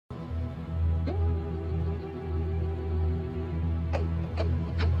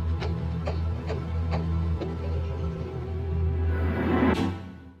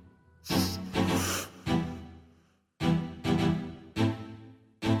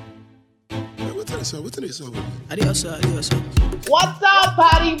Adios. What's up,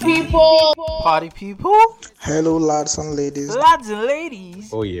 party people? Party people? Hello, lads and ladies. Lads and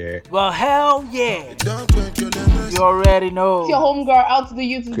ladies? Oh yeah. Well, hell yeah. You already know. It's your homegirl out to the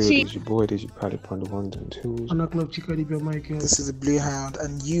YouTube Good, cheat. it's your boy, this your Paddy upon the ones and twos. On a club, Chico Michael. This is the Blue Hound,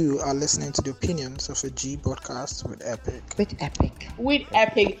 and you are listening to the opinions of a G podcast with Epic. With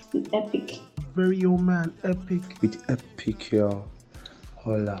Epic. Very old man, Epic. With Epic, y'all.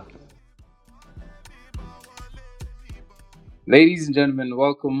 Hola. Ladies and gentlemen,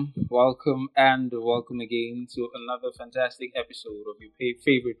 welcome again to another fantastic episode of your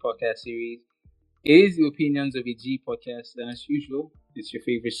favorite podcast series. It is the Opinions of a G podcast, and as usual, it's your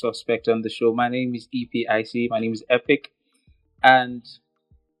favorite suspect on the show. My name is EPIC, my name is Epic, and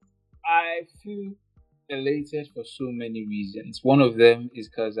I feel elated for so many reasons. One of them is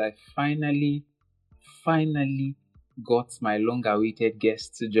because I finally got my long-awaited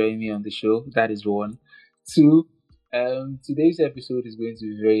guest to join me on the show. That is one. Two, today's episode is going to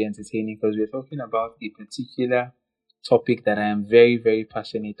be very entertaining because we're talking about a particular topic that I am very, very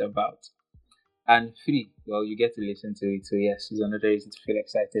passionate about. And three, well, you get to listen to it, so yes, it's another reason to feel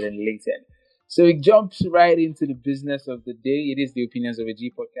excited and elated. So it jumps right into the business of the day. It is the Opinions of a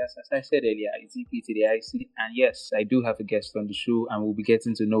G podcast. As I said earlier, it's EP to the IC, and yes, I do have a guest on the show, and we'll be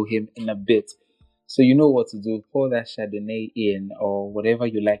getting to know him in a bit. So you know what to do. Pour that Chardonnay in, or whatever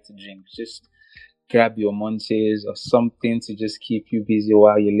you like to drink. Just grab your munchies or something to just keep you busy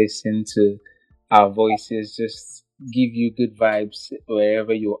while you listen to our voices. Just give you good vibes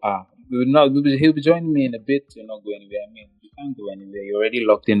wherever you are. He'll be joining me in a bit. You're not going anywhere. I mean, you can't go anywhere. You're already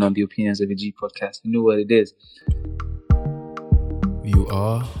locked in on the Opinions of a G podcast. You know what it is. You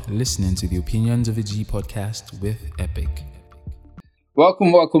are listening to the Opinions of a G podcast with Epic.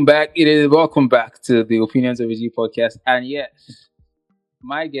 Welcome back. Welcome back to the Opinions of a G podcast. And yes,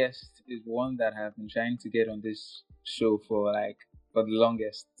 my guest is one that I've been trying to get on this show for the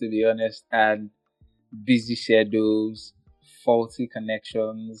longest, to be honest, and busy schedules, faulty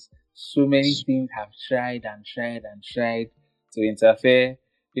connections, so many things have tried to interfere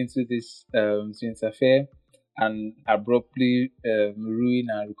and abruptly ruin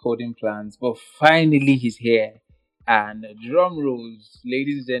our recording plans. But finally he's here, and drum rolls,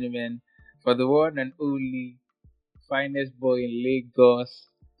 ladies and gentlemen, for the one and only finest boy in Lagos,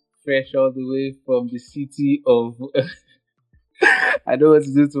 fresh all the way from the city of I don't want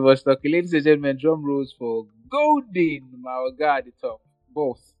to do too much talking. Ladies and gentlemen, drum rolls for Golden, my guy at the top.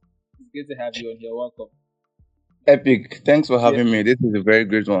 Both. It's good to have you on here. Welcome. Epic, thanks for having me. This is a very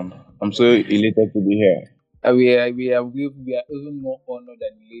great one. I'm so elated to be here. We are even more honored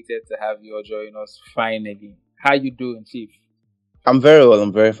and elated to have you all join us finally. How you doing, Chief? I'm very well.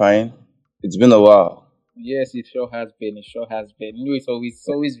 I'm very fine. It's been a while. Yes, it sure has been. You know, it's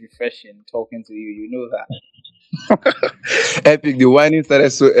always refreshing talking to you. You know that. Epic, the whining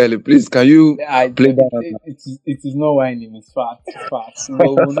started so early. Please, can you play that? It is not whining. It's facts. No,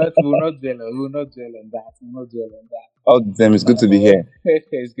 we'll not dwell on that. All the time, it's good to be here.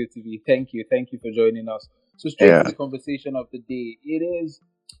 It's good to be. Thank you for joining us. So straight to the conversation of the day. It is.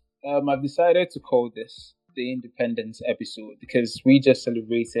 I've decided to call this the Independence episode because we just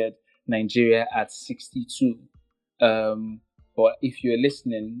celebrated Nigeria at 62. But if you're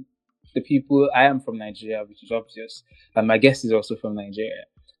listening, the people, I am from Nigeria, which is obvious, and my guest is also from Nigeria.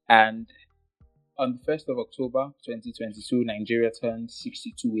 And on the 1st of October 2022, Nigeria turned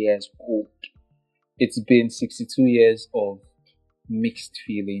 62 years old. It's been 62 years of mixed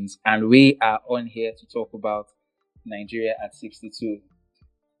feelings, and we are on here to talk about Nigeria at 62.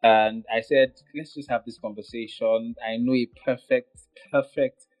 And I said, let's just have this conversation. I know a perfect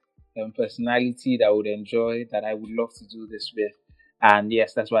personality that I would enjoy, that I would love to do this with. And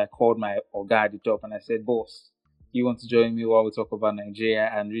yes, that's why I called my Oga at the top and I said, boss, you want to join me while we talk about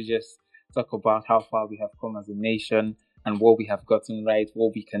Nigeria and we just talk about how far we have come as a nation and what we have gotten right,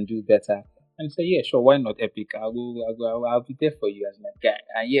 what we can do better. And he said, yeah, sure, why not, Epic? I'll be there for you as my guy.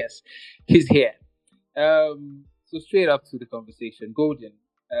 And yes, he's here. So straight up to the conversation. Golden,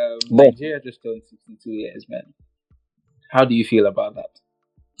 Nigeria just turned 62 years, man. How do you feel about that?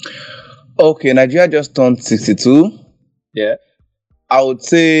 Okay, Nigeria just turned 62. Yeah. I would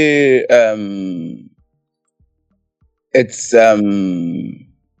say it's a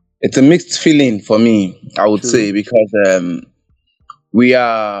mixed feeling for me. I would say because we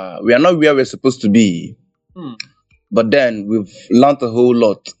are not where we're supposed to be, but then we've learned a whole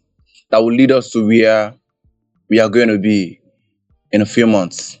lot that will lead us to where we are going to be in a few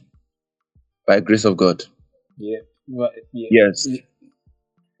months, by the grace of God. Yeah. Well, yeah. Yes,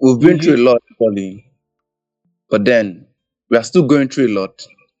 we've been through a lot, actually, but then we are still going through a lot.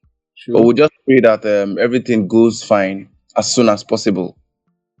 But we True. just pray that everything goes fine as soon as possible.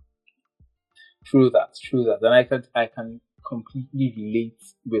 True that. True that. And I can completely relate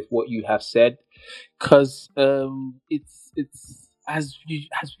with what you have said, because it's as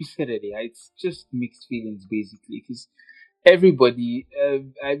we said earlier, it's just mixed feelings basically. Because everybody,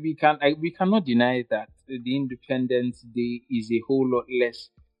 we cannot deny that the Independence Day is a whole lot less.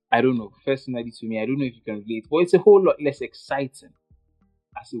 I don't know. Personally, to me, I don't know if you can relate, but it's a whole lot less exciting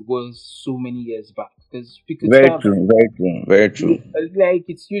as it was so many years back. Because we could Very tell true, very true, very true. like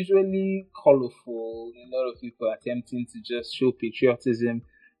it's usually colorful. A lot of people are attempting to just show patriotism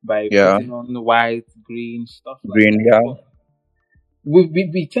by Yeah, putting on the white, green, stuff like green, that. yeah. But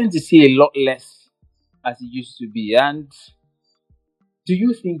we tend to see a lot less as it used to be. And do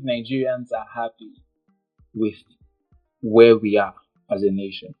you think Nigerians are happy with where we are as a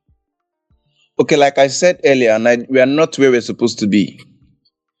nation? Okay, like I said earlier, we are not where we're supposed to be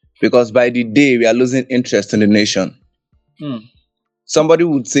because by the day we are losing interest in the nation. Hmm. Somebody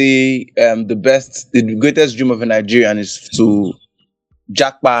would say the greatest dream of a Nigerian is to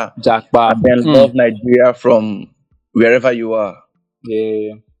jackpot Jackpot. and then love Nigeria from wherever you are.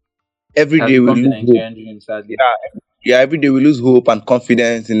 Yeah, Every has day we become the lose hope. Nigerian dream, sadly. Yeah, every day we lose hope and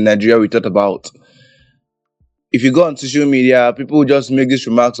confidence in Nigeria we thought about. If you go on social media, people just make these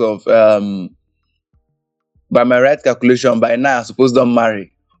remarks of by my right calculation, by now I'm supposed to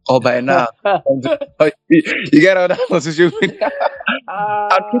marry. Or by now you get all that on social media.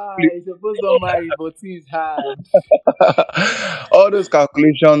 And It's supposed to marry, but it's hard. all those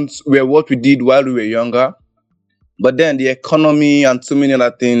calculations were what we did while we were younger. But then the economy and so many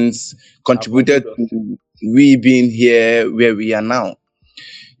other things contributed Humbled us. to we being here where we are now.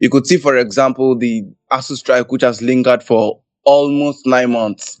 You could see, for example, the ASU strike, which has lingered for almost 9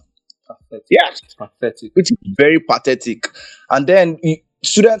 months. Pathetic. Yes, Pathetic. which is very pathetic. And then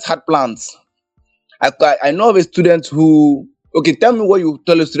students had plans. I know of a student who, okay, tell me what you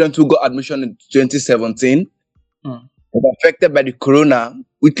tell a student who got admission in 2017, Hmm. was affected by the corona,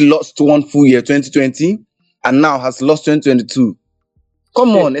 which lost one full year, 2020, and now has lost 2022. Come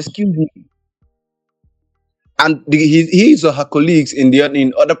Shit. on, excuse me. And his or her colleagues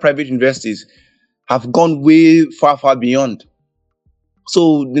in other private universities have gone way far beyond.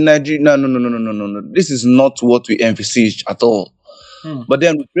 So the Nigeria, no. This is not what we envisaged at all. Hmm. But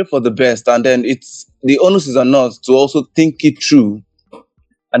then we pray for the best, and then it's the onus is on us to also think it through,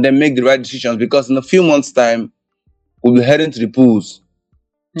 and then make the right decisions. Because in a few months' time, we'll be heading to the pools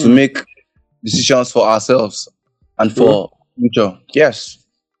to Hmm. make decisions for ourselves and True. for future. Yes.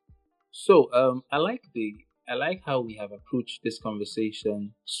 So I like how we have approached this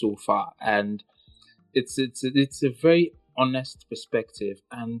conversation so far, and it's a very honest perspective.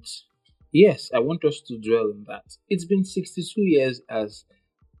 And yes, I want us to dwell on that. It's been 62 years as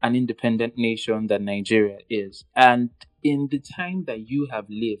an independent nation that Nigeria is, and in the time that you have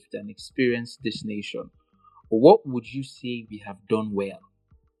lived and experienced this nation, what would you say we have done well?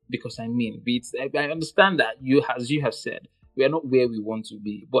 Because I mean, I understand that as you have said, we are not where we want to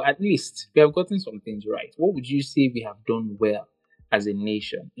be, but at least we have gotten some things right. What would you say we have done well as a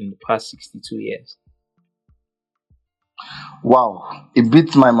nation in the past 62 years? Wow, it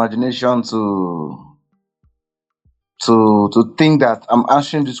beats my imagination to think that I'm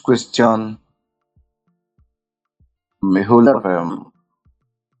answering this question. A whole lot of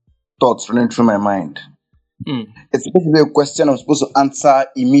thoughts running through my mind. Hmm. It's supposed to be a question I'm supposed to answer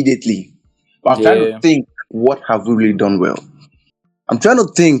immediately. But I'm trying Yeah. to think, what have we really done well? I'm trying to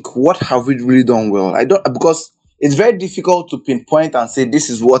think, what have we really done well? I don't, because it's very difficult to pinpoint and say this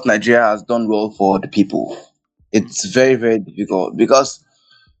is what Nigeria has done well for the people. It's very, very difficult because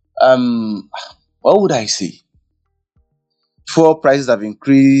what would I say? Fuel prices have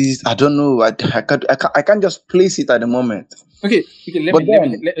increased. I don't know. I can't just place it at the moment. Okay. Let But me let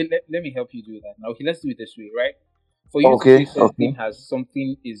then, me let me help you do that now. Okay, let's do it this way, right? For you to okay, say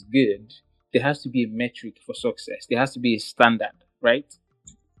something is good, there has to be a metric for success. There has to be a standard, right?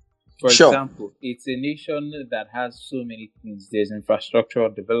 For sure. example, it's a nation that has so many things. There's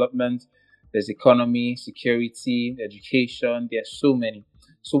infrastructural development, there's economy, security, education. There's so many.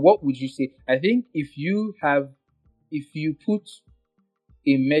 So what would you say? I think if you put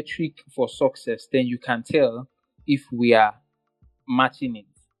a metric for success, then you can tell if we are matching it,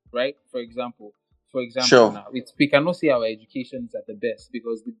 right? For example, Sure. now we cannot say our education is at the best,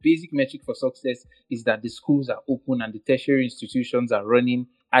 because the basic metric for success is that the schools are open and the tertiary institutions are running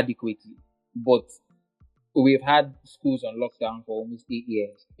adequately. But we've had schools on lockdown for almost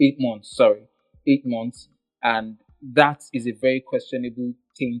 8 months, and that is a very questionable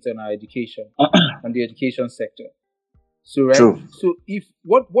taint on our education, on the education sector. So right. True. So if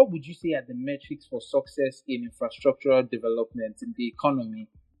what would you say are the metrics for success in infrastructural development in the economy?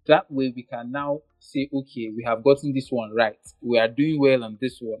 That way we can now say, okay, we have gotten this one right. We are doing well on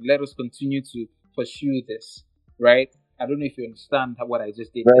this one. Let us continue to pursue this. Right? I don't know if you understand what I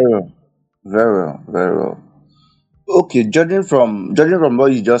just did. Very well. Very well. Very well. Okay, judging from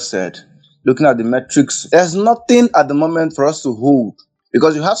what you just said, looking at the metrics, there's nothing at the moment for us to hold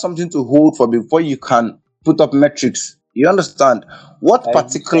because you have something to hold for before you can put up metrics. You understand what I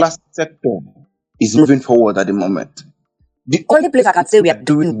particular sector is moving forward at the moment? The only place I can say we are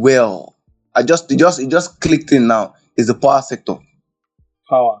doing well, it just clicked in now, is the power sector.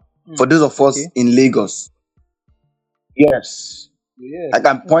 Power. For those of us in Lagos, yes, I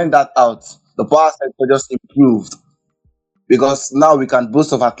can point that out. The power sector just improved because now we can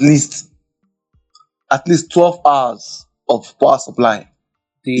boast of at least 12 hours of power supply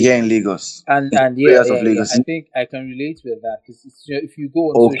here in Lagos. And areas of Lagos. I think I can relate with that because if you go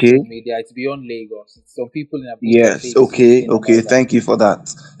on social media, it's beyond Lagos. It's some people in Abuja. Yes, okay. Thank you for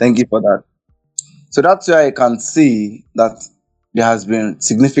that. So that's why I can see that there has been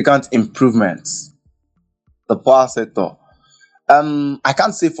significant improvements. The power sector. I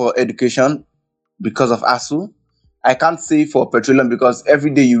can't say for education because of ASU. I can't say for petroleum because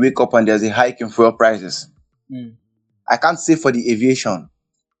every day you wake up and there's a hike in fuel prices. I can't say for the aviation,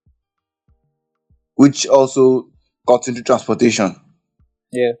 which also got into transportation.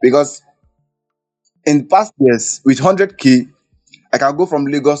 Yeah. Because in past years, with 100K, I can go from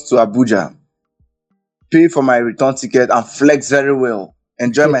Lagos to Abuja, pay for my return ticket, and flex very well,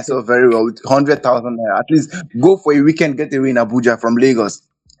 enjoy myself very well with 100,000 naira. At least go for a weekend getaway in Abuja from Lagos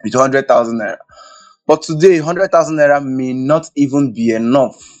with 100,000 naira. But today, 100,000 naira may not even be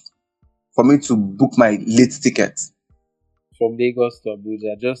enough for me to book my late ticket. From Lagos to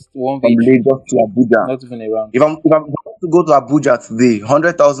Abuja, just one From Lagos to Abuja. Not even around. If I'm going to go to Abuja today,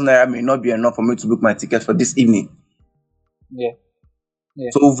 100,000 naira may not be enough for me to book my ticket for this evening. Yeah.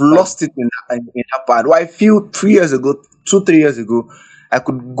 So we've lost it in that part. Well, I feel 3 years ago, 2-3 years ago, I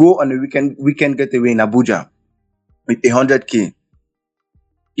could go on a weekend getaway in Abuja with 100K.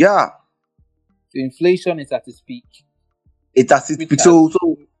 Yeah. The inflation is at its peak. It's at its peak. So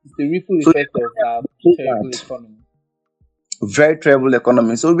it's the ripple effect of our terrible economy. Very terrible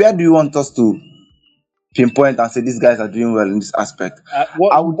economy. So where do you want us to pinpoint and say these guys are doing well in this aspect?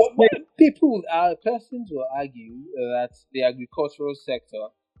 Persons will argue that the agricultural sector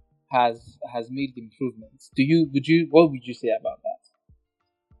has made improvements. What would you say about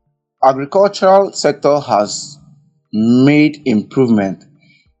that? Agricultural sector has made improvement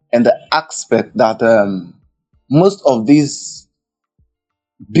in the aspect that most of these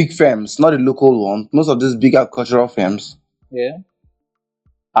big firms, not the local ones, most of these big agricultural firms,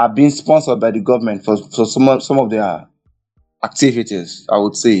 are being sponsored by the government for some of their activities, I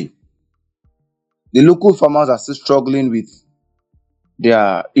would say. The local farmers are still struggling with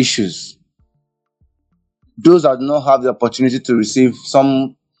their issues. Those that do not have the opportunity to receive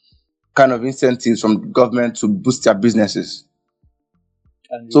some kind of incentives from the government to boost their businesses.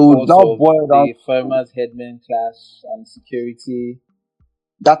 And so we've now boiled down the farmers' headman class and security.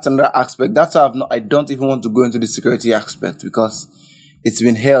 That's another aspect. That's why I don't even want to go into the security aspect because it's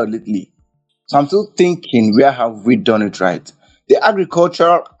been held lately. So I'm still thinking, where have we done it right? The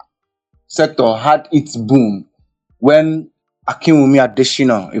agricultural sector had its boom when Akinwumi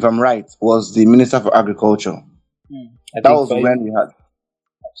Adesina, if I'm right, was the Minister for Agriculture. That was when we had.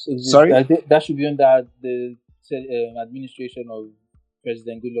 Sorry? That should be under the administration of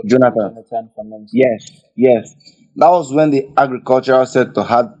President Goodluck Jonathan. Yes. That was when the agricultural sector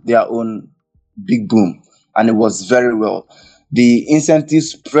had their own big boom, and it was very well. The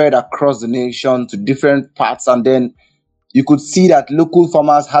incentives spread across the nation to different parts, and then you could see that local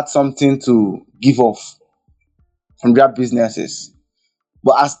farmers had something to give off from their businesses.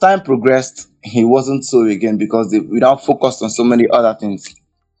 But as time progressed, it wasn't so again because we now focused on so many other things.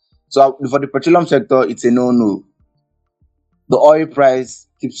 So for the petroleum sector, it's a no-no. The oil price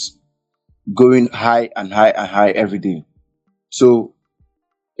keeps going high and high and high every day. So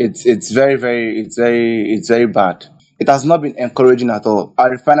it's very bad. It has not been encouraging at all.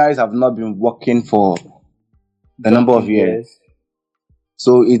 Our refineries have not been working for a number of years.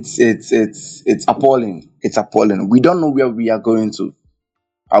 So it's appalling. It's appalling. We don't know where we are going to.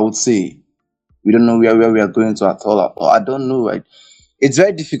 I would say we don't know where we are going to at all. I don't know. It's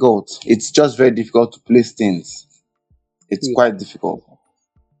very difficult. It's just very difficult to place things. It's quite difficult.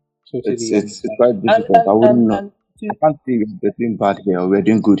 Totally it's quite difficult. I wouldn't know. I can't say we're doing bad here or we're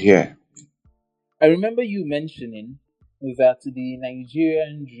doing good here. I remember you mentioning that the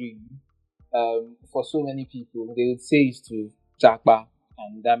Nigerian dream for so many people, they would say is to Jakba,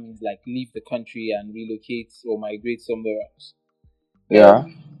 and that means like leave the country and relocate or migrate somewhere else. Yeah.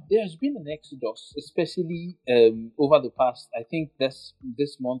 There's been an exodus, especially over the past, I think last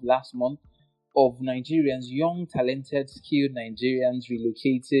month, of Nigerians, young, talented, skilled Nigerians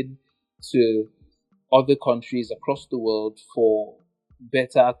relocated to other countries across the world for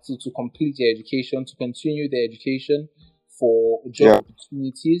better to complete their education, to continue their education, for job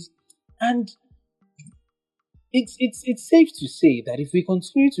opportunities. And it's safe to say that if we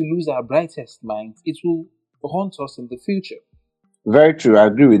continue to lose our brightest minds, it will haunt us in the future. Very true. I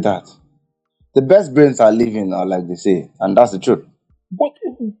agree with that. The best brains are living now, like they say, and that's the truth. What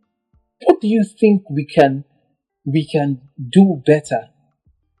do you think we can do better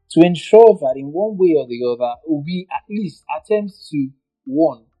to ensure that in one way or the other we at least attempt to,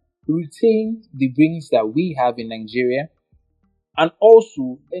 one, retain the brains that we have in Nigeria, and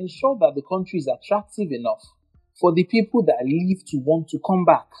also ensure that the country is attractive enough for the people that leave to want to come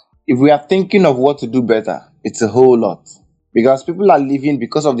back? If we are thinking of what to do better, it's a whole lot. Because people are leaving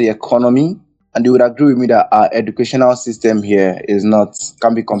because of the economy, and they would agree with me that our educational system here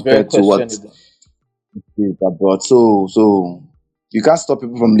can be compared to what is abroad. So you can't stop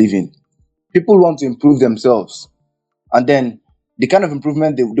people from leaving. People want to improve themselves, and then the kind of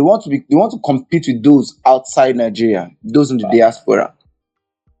improvement they want to compete with those outside Nigeria, those in the diaspora.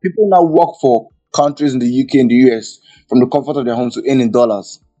 People now work for countries in the UK and the US from the comfort of their homes to earn in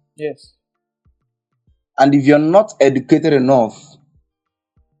dollars. Yes. And if you're not educated enough,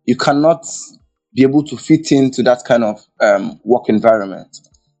 you cannot be able to fit into that kind of work environment.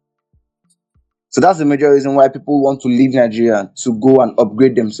 So that's the major reason why people want to leave Nigeria, to go and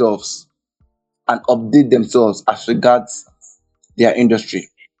upgrade themselves and update themselves as regards their industry.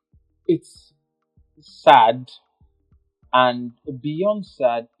 It's sad, and beyond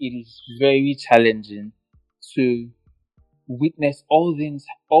sad, it is very challenging to witness all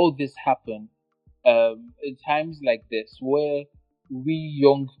this happen in times like this, where we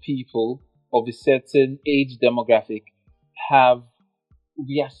young people of a certain age demographic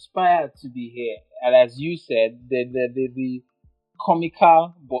we aspire to be here. And as you said, the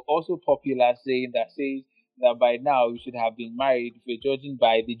comical but also popular saying that says that by now we should have been married, if we're judging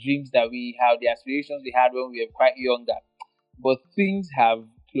by the dreams that we have, the aspirations we had when we were quite younger. But things have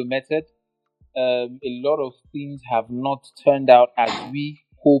plummeted. A lot of things have not turned out as we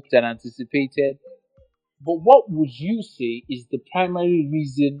hoped and anticipated. But what would you say is the primary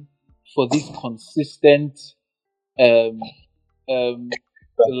reason for this consistent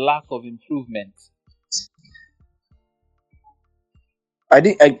lack of improvement?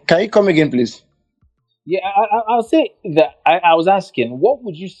 Can you come again, please? Yeah, I'll say that I was asking, what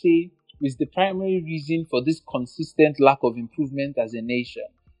would you say is the primary reason for this consistent lack of improvement as a nation?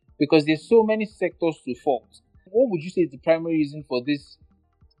 Because there's so many sectors to fault. What would you say is the primary reason for this?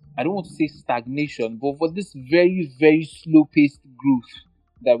 I don't want to say stagnation, but for this very, very slow-paced growth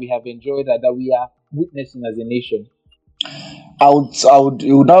that we have enjoyed, that we are witnessing as a nation?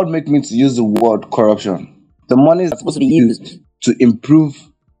 It would now make me to use the word corruption. The money is supposed to be used to improve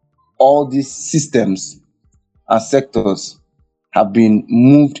all these systems and sectors have been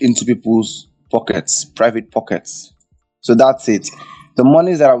moved into people's pockets, private pockets. So that's it. The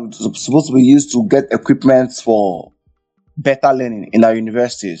monies that are supposed to be used to get equipment for better learning in our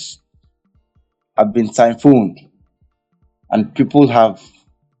universities have been siphoned, and people have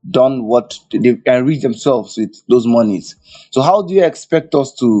done what they can reach themselves with those monies. So how do you expect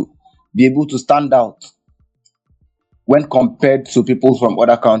us to be able to stand out when compared to people from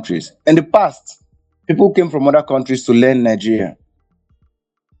other countries? In the past, people came from other countries to learn Nigeria.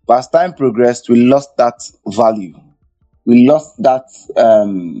 But as time progressed, we lost that value. We lost that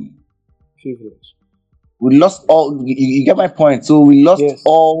privilege. We lost all. You get my point. So we lost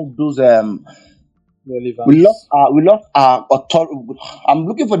all those. We lost our authority. I'm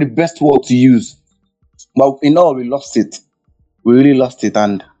looking for the best word to use, but in all, we lost it. We really lost it,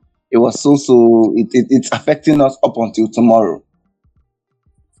 and it was it's affecting us up until tomorrow.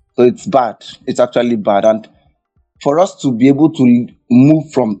 So it's bad. It's actually bad, and for us to be able to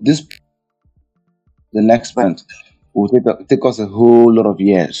move from this the next point will take us a whole lot of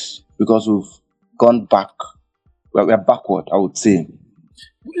years, because we've gone back. We're backward, I would say.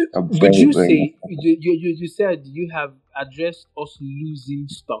 Would you say you said you have addressed us losing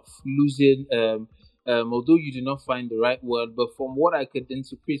stuff, losing although you do not find the right word, but from what I could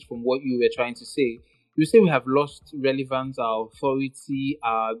interpret from what you were trying to say, you say we have lost relevance, our authority,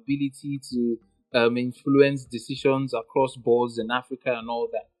 our ability to influence decisions across boards in Africa and all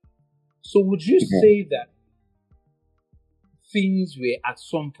that. So would you say that things were at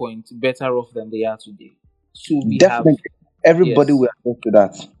some point better off than they are today. So we have, Definitely, everybody yes, will attest to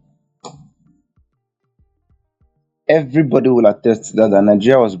that. Everybody will attest to that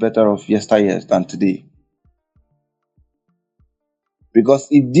Nigeria was better off yesteryears than today. Because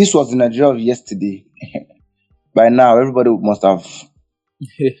if this was the Nigeria of yesterday, by now everybody must have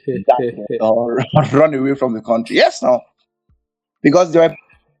died or run away from the country. Yes, now. Because they were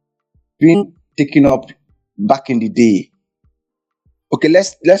being taken up back in the day. Okay,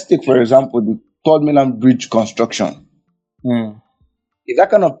 let's take for example the Third Mainland Bridge construction. If that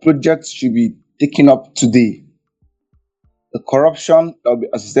kind of project should be taken up today, the corruption that will be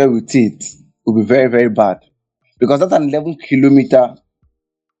associated with it will be very, very bad. Because that's an 11-kilometer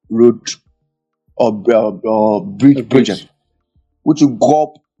road or bridge project, which will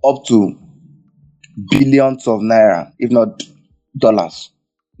go up to billions of naira, if not dollars.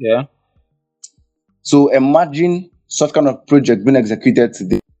 Yeah. So imagine such kind of project being executed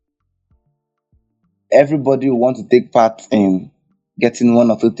today. Everybody will want to take part in getting one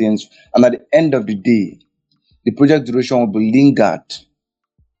or two things, and at the end of the day, the project duration will be lingered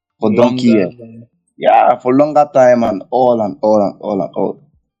for donkey years. Yeah, for longer time and all and all and all and all.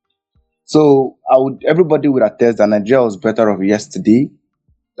 So everybody would attest that Nigeria was better off yesterday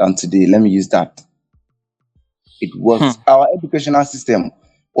than today. Let me use that. It was our educational system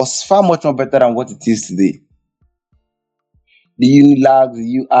was far much more better than what it is today. The UNILAG,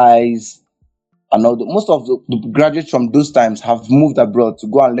 the UIs, and all most of the graduates from those times have moved abroad to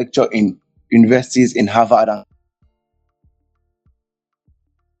go and lecture in universities in Harvard,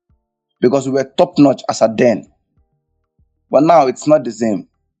 because we were top notch as at then. But now it's not the same.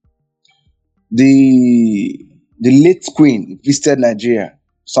 The late Queen visited Nigeria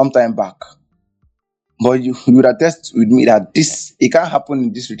sometime back, but you would attest with me that it can't happen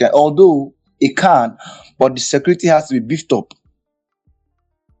in this region. Although it can, but the security has to be beefed up,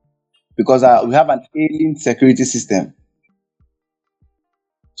 because we have an ailing security system.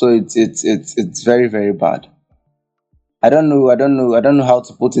 So it's very, very bad. I don't know how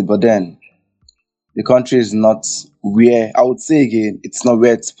to put it, but then the country is not where, I would say again, it's not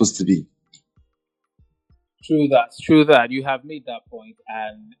where it's supposed to be. True that. You have made that point,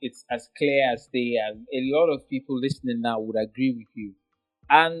 and it's as clear as day, and a lot of people listening now would agree with you.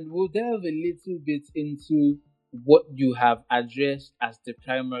 And we'll delve a little bit into what you have addressed as the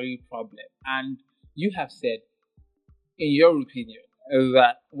primary problem. And you have said, in your opinion,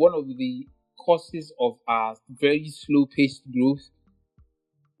 that one of the causes of our very slow-paced growth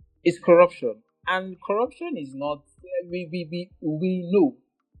is corruption. And corruption is not, we know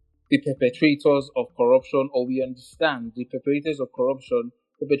the perpetrators of corruption, or we understand the perpetrators of corruption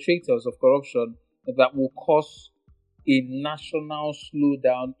that will cause a national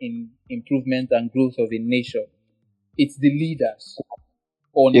slowdown in improvement and growth of a nation. It's the leaders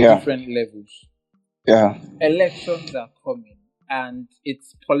on different levels. Yeah. Elections are coming, and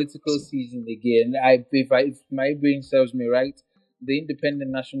it's political season again. If my brain serves me right, the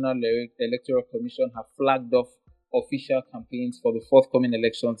Independent National Electoral Commission have flagged off official campaigns for the forthcoming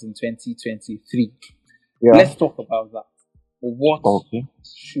elections in 2023. Yeah. Let's talk about that. What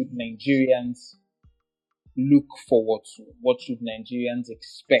should Nigerians look forward to? What should Nigerians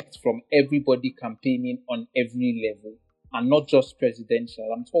expect from everybody campaigning on every level? And not just presidential.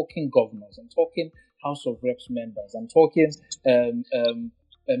 I'm talking governors. I'm talking House of Reps members. I'm talking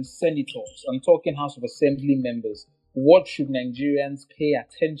senators. I'm talking House of Assembly members. What should Nigerians pay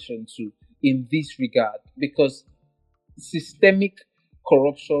attention to in this regard? Because systemic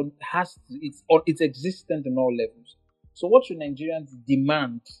corruption it's existent in all levels. So what should Nigerians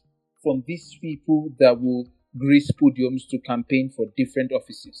demand from these people that will grace podiums to campaign for different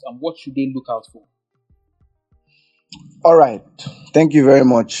offices? And what should they look out for? All right. Thank you very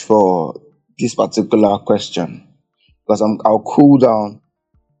much for this particular question, because I'll cool down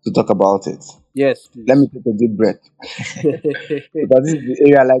to talk about it. Yes, please. Let me take a deep breath. Because this is the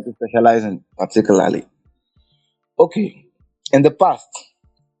area I like to specialize in particularly. Okay. In the past,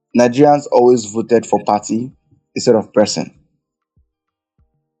 Nigerians always voted for party instead of person.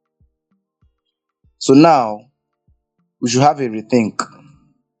 So now, we should have a rethink.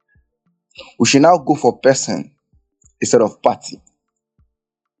 We should now go for person instead of party.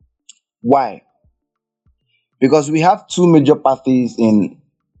 Why? Because we have two major parties in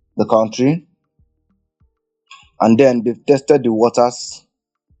the country, and then they've tested the waters.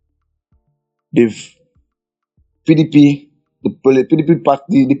 The PDP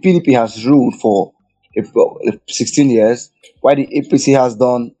party, the PDP has ruled for 16 years, while the APC has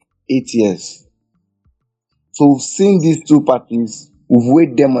done 8 years. So we've seen these two parties, we've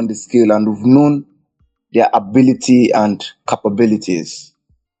weighed them on the scale, and we've known their ability and capabilities.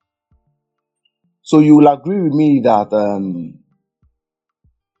 So you will agree with me that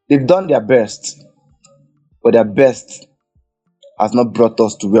they've done their best, but their best has not brought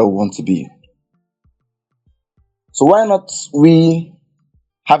us to where we want to be. So why not we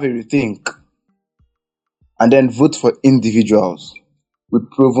have a rethink and then vote for individuals with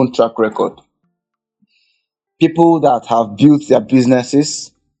proven track record? People that have built their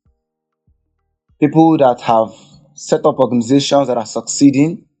businesses, people that have set up organizations that are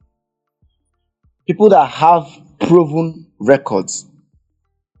succeeding, people that have proven records.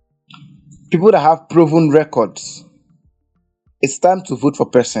 People that have proven records. It's time to vote for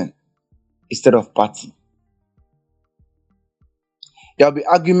person instead of party. There will be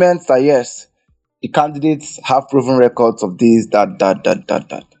arguments that yes, the candidates have proven records of this,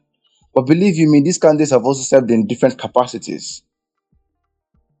 that. But believe you me, these candidates have also served in different capacities.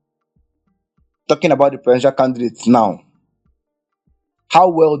 Talking about the presidential candidates now, how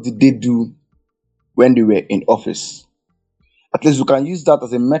well did they do when they were in office? At least we can use that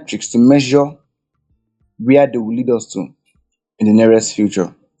as a metric to measure where they will lead us to in the nearest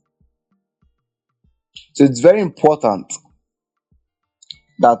future. So it's very important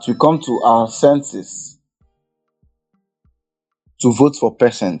that we come to our senses to vote for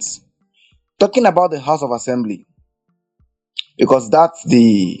persons. Talking about the House of Assembly, because that's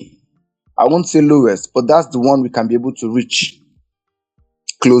I won't say lowest, but that's the one we can be able to reach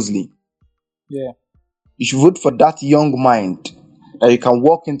closely. Yeah. You should vote for that young mind that you can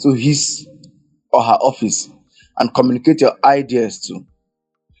walk into his or her office and communicate your ideas to.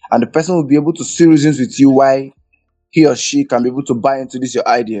 And the person will be able to see reasons with you why he or she can be able to buy into this your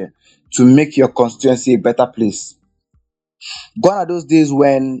idea to make your constituency a better place. Gone are those days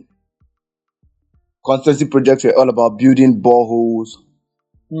when constituency projects were all about building boreholes,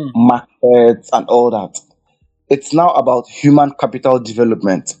 markets, and all that. It's now about human capital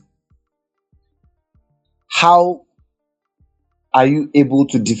development. How are you able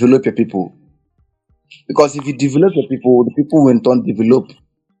to develop your people? Because if you develop your people, the people will in turn develop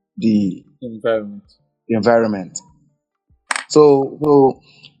the environment. So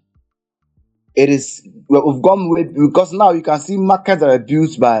it is, we've gone with, because now you can see markets that are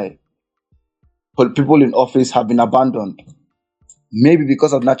built by people in office have been abandoned. Maybe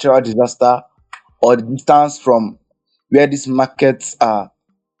because of natural disaster or the distance from where these markets are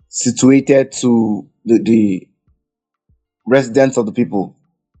situated to the residents of the people.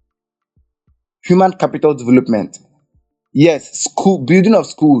 Human capital development. Yes, building of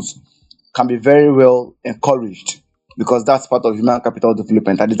schools can be very well encouraged because that's part of human capital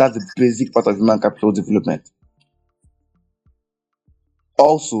development. And that's the basic part of human capital development.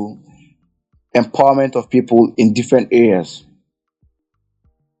 Also, empowerment of people in different areas.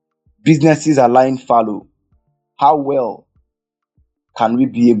 Businesses are lying fallow. How well can we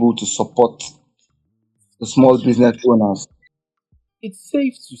be able to support the small business owners? It's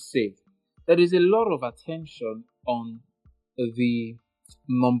safe to say there is a lot of attention on the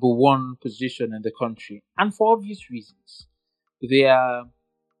number one position in the country, and for obvious reasons. There are,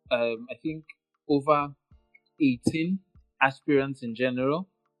 I think, over 18 aspirants in general.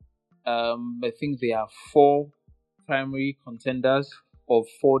 I think there are 4 primary contenders of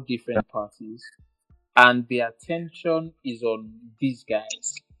 4 different parties, and the attention is on these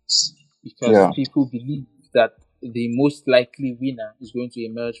guys because people believe that the most likely winner is going to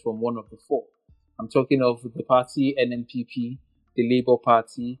emerge from one of the 4. I'm talking of the party NNPP, the Labour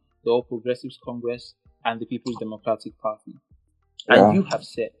Party, the All Progressives Congress, and the People's Democratic Party. And you have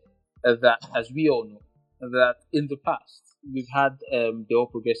said that, as we all know, that in the past, we've had the All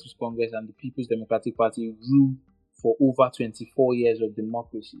Progressives Congress and the People's Democratic Party rule for over 24 years of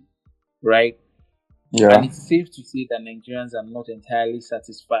democracy, right? Yeah. And it's safe to say that Nigerians are not entirely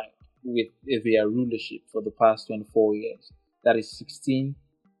satisfied with their rulership for the past 24 years. That is 16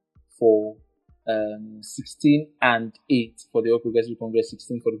 and 8 for the All Progressive Congress,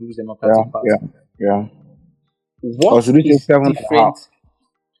 16 for the People's Democratic Party. Yeah. What is different?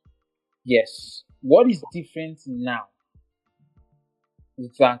 Yes. What is different now?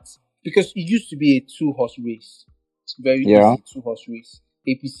 That because it used to be a 2-horse race, very easy 2-horse race.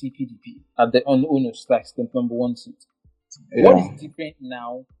 APC, PDP at the on stacks, the number 1 seat. What is different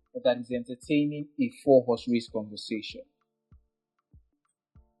now that is entertaining a 4-horse race conversation?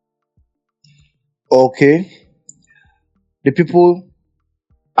 Okay. The people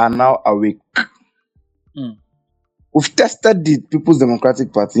are now awake. We've tested the People's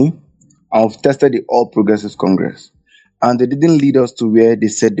Democratic Party and we've tested the All Progressives Congress. And they didn't lead us to where they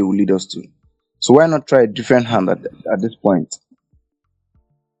said they would lead us to. So why not try a different hand at this point?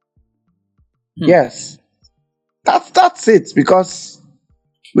 Yes, That's it, because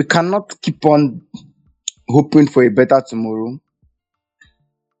we cannot keep on hoping for a better tomorrow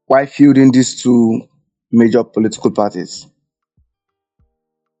while fielding these two major political parties.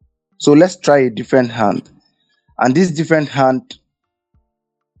 So let's try a different hand. And this different hand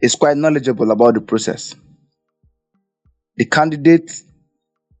is quite knowledgeable about the process. The candidate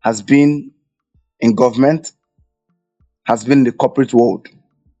has been in government, has been in the corporate world,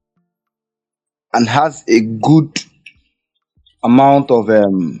 and has a good amount of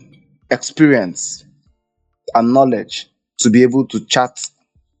experience and knowledge to be able to chart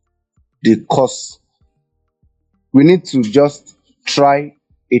the course. We need to just try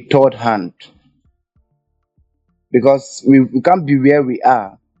a third hand, because we can't be where we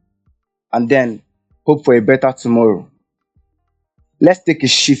are and then hope for a better tomorrow. Let's take a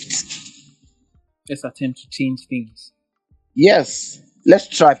shift. Let's attempt to change things. Yes, let's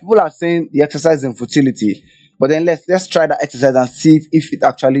try. People are saying the exercise in futility, but then let's try that exercise and see if it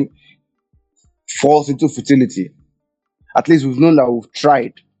actually falls into futility. At least we've known that we've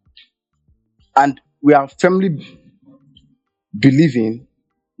tried, and we are firmly believing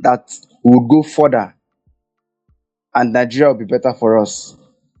that we'll go further and Nigeria will be better for us.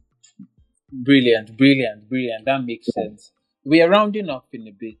 Brilliant, brilliant, brilliant. That makes sense. We are rounding up in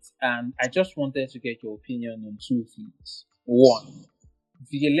a bit, and I just wanted to get your opinion on two things. One,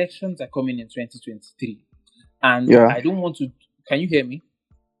 the elections are coming in 2023, and Yeah. I don't want to. Can you hear me?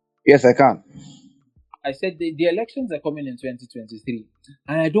 Yes, I can. I said the elections are coming in 2023,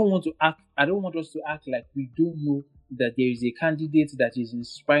 and I don't want us to act like we don't know that there is a candidate that is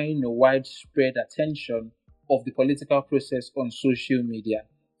inspiring a widespread attention of the political process on social media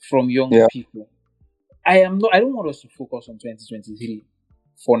from young Yeah. people. I don't want us to focus on 2023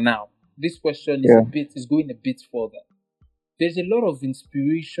 for now. This question is Yeah. is going a bit further. There's a lot of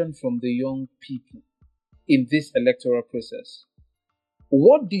inspiration from the young people in this electoral process.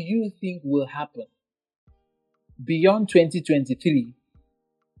 What do you think will happen beyond 2023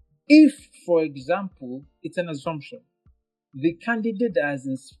 if, for example, it's an assumption, the candidate that has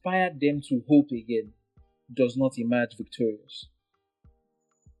inspired them to hope again does not emerge victorious?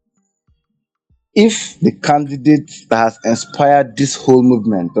 If the candidate that has inspired this whole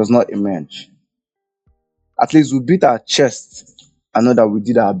movement does not emerge, at least we beat our chest and know that we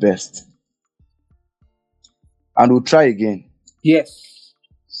did our best. And we'll try again. Yes.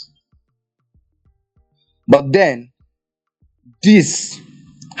 But then, this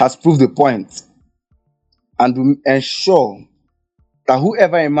has proved the point and will ensure that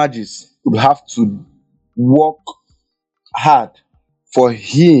whoever emerges will have to work hard for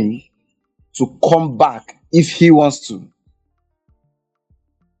him to come back if he wants to.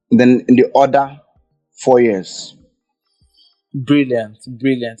 Then in the other 4 years. Brilliant,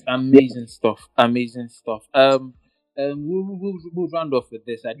 brilliant, amazing stuff, amazing stuff. We'll round off with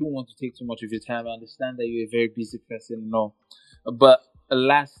this. I don't want to take too much of your time. I understand that you're a very busy person, no. But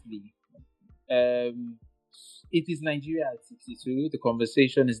lastly, it is Nigeria at 62. The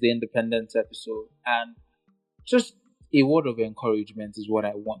conversation is the Independence episode, and just a word of encouragement is what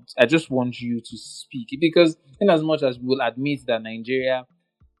I want. I just want you to speak, because in as much as we'll admit that Nigeria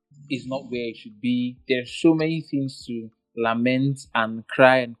is not where it should be, there's so many things to lament and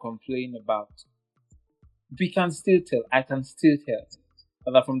cry and complain about. We can still tell, I can still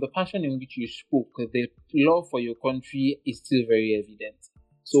tell, that from the passion in which you spoke, the love for your country is still very evident.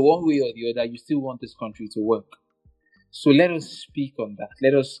 So one way or the other, you still want this country to work. So let us speak on that.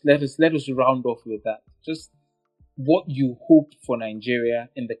 Let us round off with that. Just what you hope for Nigeria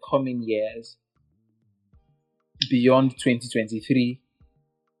in the coming years beyond 2023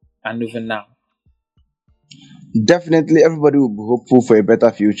 and even now. Definitely, everybody will be hopeful for a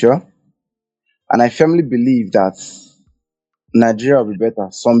better future. And I firmly believe that Nigeria will be better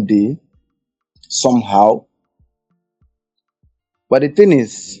someday, somehow. But the thing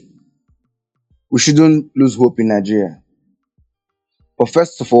is, we shouldn't lose hope in Nigeria. But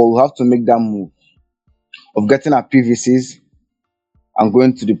first of all, we have to make that move of getting our PVCs and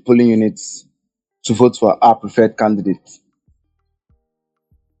going to the polling units to vote for our preferred candidate.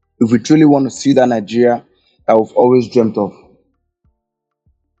 If we truly want to see that Nigeria that we've always dreamt of.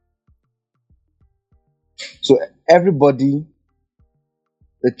 So everybody,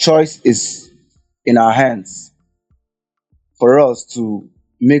 the choice is in our hands for us to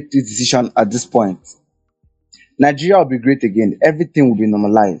make this decision at this point. Nigeria will be great again. Everything will be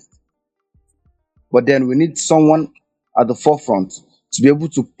normalized. But then we need someone at the forefront to be able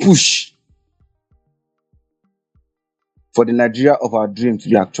to push for the Nigeria of our dream to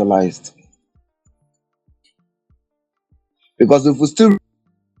be actualized. Because if we still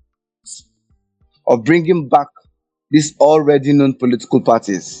of bringing back these already known political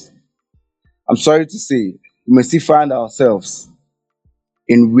parties, I'm sorry to say, we may still find ourselves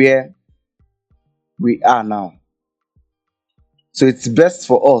in where we are now. So it's best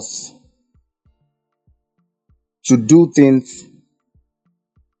for us to do things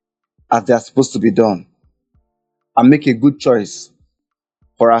as they are supposed to be done and make a good choice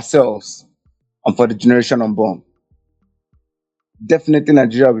for ourselves and for the generation unborn. Definitely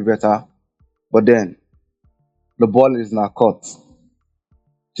Nigeria will be better, but then the ball is in our court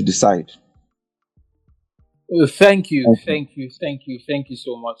to decide. Thank you, Thank you. thank you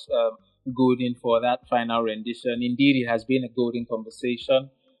so much, Golden, for that final rendition. Indeed, it has been a golden conversation.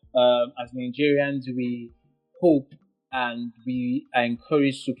 As Nigerians, we hope and we are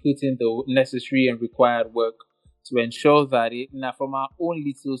encouraged to put in the necessary and required work to ensure that now from our own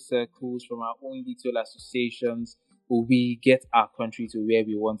little circles, from our own little associations, we get our country to where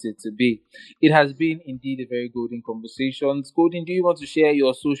we want it to be. It has been indeed a very golden conversation. Golden, do you want to share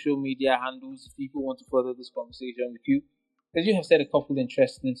your social media handles if people want to further this conversation with you? Because you have said a couple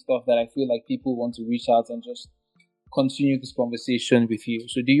interesting stuff that I feel like people want to reach out and just continue this conversation with you.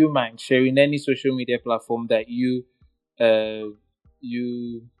 So do you mind sharing any social media platform that you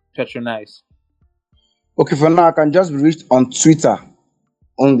patronize? Okay, for now, I can just be reached on Twitter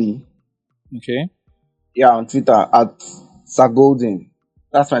only. Okay. Yeah, on Twitter at Sargolden.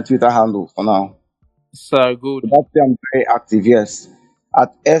 That's my Twitter handle for now. Sir Golden. That's where I'm very active, yes.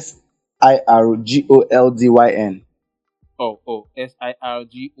 At SIRGOLDYN. Oh,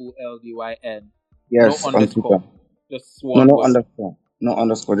 SIRGOLDYN. Yes, No on underscore. Twitter. Just No, one no word. underscore. No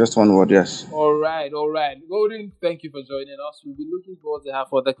underscore, just one word, yes. All right. Golden, thank you for joining us. We'll be looking forward to have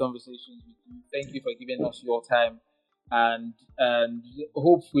further conversations with you. Thank you for giving us your time, and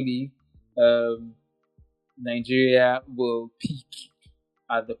hopefully, Nigeria will peak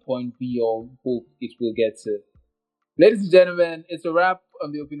at the point we all hope it will get to. Ladies and gentlemen, it's a wrap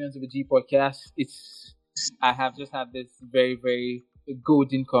on the Opinions of a G podcast. I have just had this very, very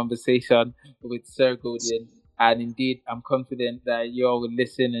golden conversation with Sir Golden. And indeed, I'm confident that you all will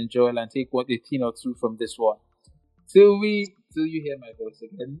listen, enjoy, and take a thing or two from this one. Till you hear my voice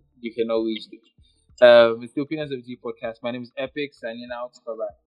again, you can always do. It's the Opinions of G podcast. My name is Epic, signing out. Bye bye.